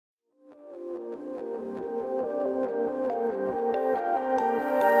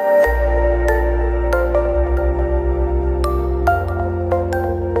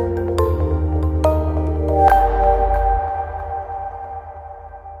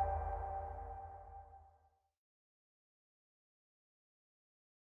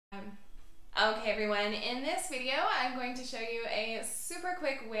Okay everyone, in this video I'm going to show you a super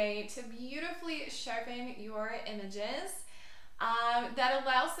quick way to beautifully sharpen your images that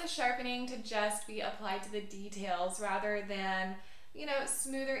allows the sharpening to just be applied to the details rather than, you know,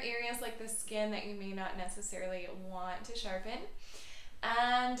 smoother areas like the skin that you may not necessarily want to sharpen.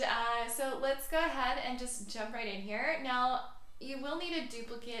 And so let's go ahead and just jump right in here. Now you will need a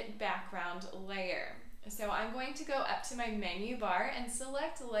duplicate background layer. So I'm going to go up to my menu bar and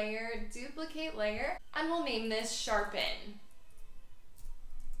select layer, duplicate layer, and we'll name this Sharpen.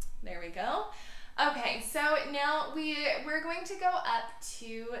 There we go. Okay, so now we're going to go up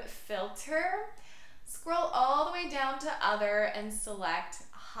to filter, scroll all the way down to other and select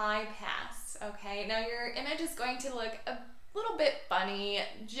high pass. Okay, now your image is going to look a little bit funny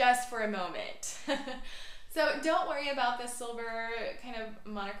just for a moment. So don't worry about the silver kind of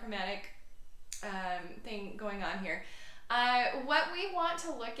monochromatic thing going on here. What we want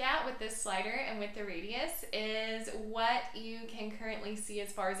to look at with this slider and with the radius is what you can currently see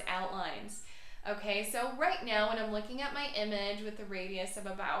as far as outlines. Okay, so right now when I'm looking at my image with the radius of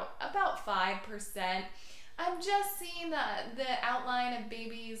about 5%, I'm just seeing the outline of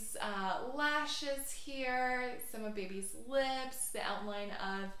baby's lashes here, some of baby's lips, the outline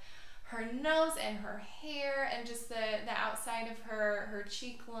of her nose and her hair, and just the outside of her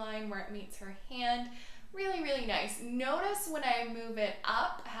cheek line where it meets her hand. Really, really nice. Notice when I move it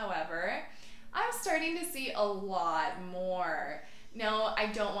up, however, I'm starting to see a lot more. No, I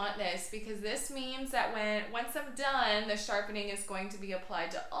don't want this because this means that once I'm done, the sharpening is going to be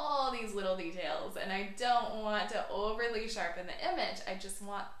applied to all these little details, and I don't want to overly sharpen the image. I just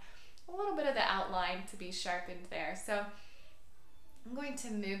want a little bit of the outline to be sharpened there. So I'm going to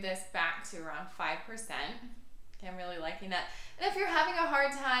move this back to around 5%. Okay, I'm really liking that. And if you're having a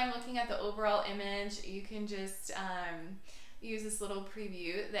hard time looking at the overall image, you can just use this little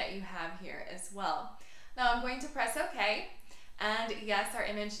preview that you have here as well. Now I'm going to press OK. And yes, our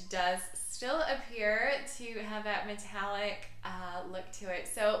image does still appear to have that metallic look to it.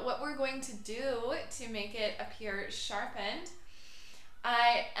 So what we're going to do to make it appear sharpened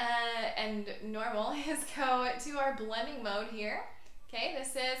and normal is go to our blending mode here. Okay,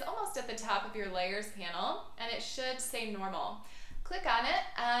 this is almost at the top of your layers panel, and it should say normal. Click on it,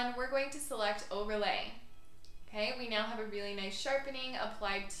 and we're going to select overlay. Okay, we now have a really nice sharpening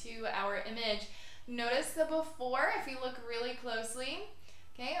applied to our image. Notice the before if you look really closely.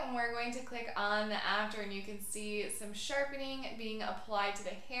 Okay, and we're going to click on the after, and you can see some sharpening being applied to the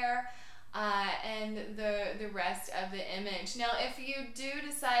hair and the rest of the image. Now, if you do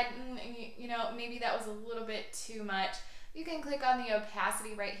decide, you know, maybe that was a little bit too much, you can click on the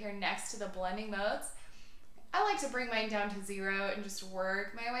opacity right here next to the blending modes. I like to bring mine down to 0 and just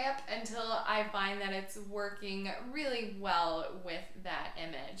work my way up until I find that it's working really well with that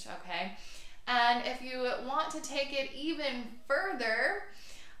image, okay? And if you want to take it even further,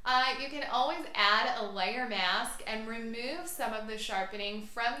 you can always add a layer mask and remove some of the sharpening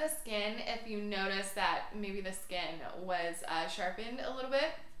from the skin if you notice that maybe the skin was sharpened a little bit.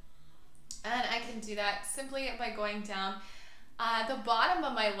 And I can do that simply by going down the bottom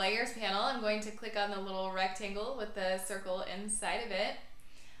of my layers panel. I'm going to click on the little rectangle with the circle inside of it.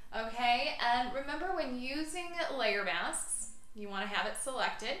 Okay, and remember when using layer masks, you want to have it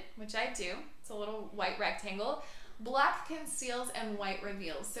selected, which I do. It's a little white rectangle. Black conceals and white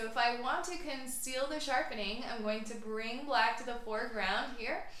reveals. So if I want to conceal the sharpening, I'm going to bring black to the foreground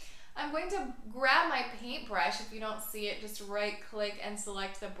here. I'm going to grab my paintbrush. If you don't see it, just right click and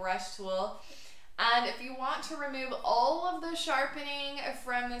select the brush tool. And if you want to remove all of the sharpening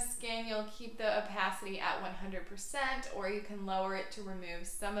from the skin, you'll keep the opacity at 100%, or you can lower it to remove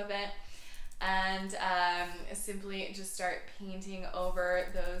some of it. And simply just start painting over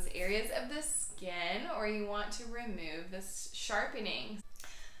those areas of the skin, or you want to remove this sharpening.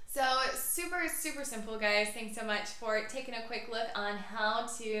 So super, super simple, guys. Thanks so much for taking a quick look on how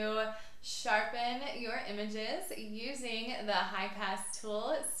to sharpen your images using the high pass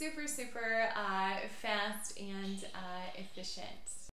tool. Super, super fast and efficient.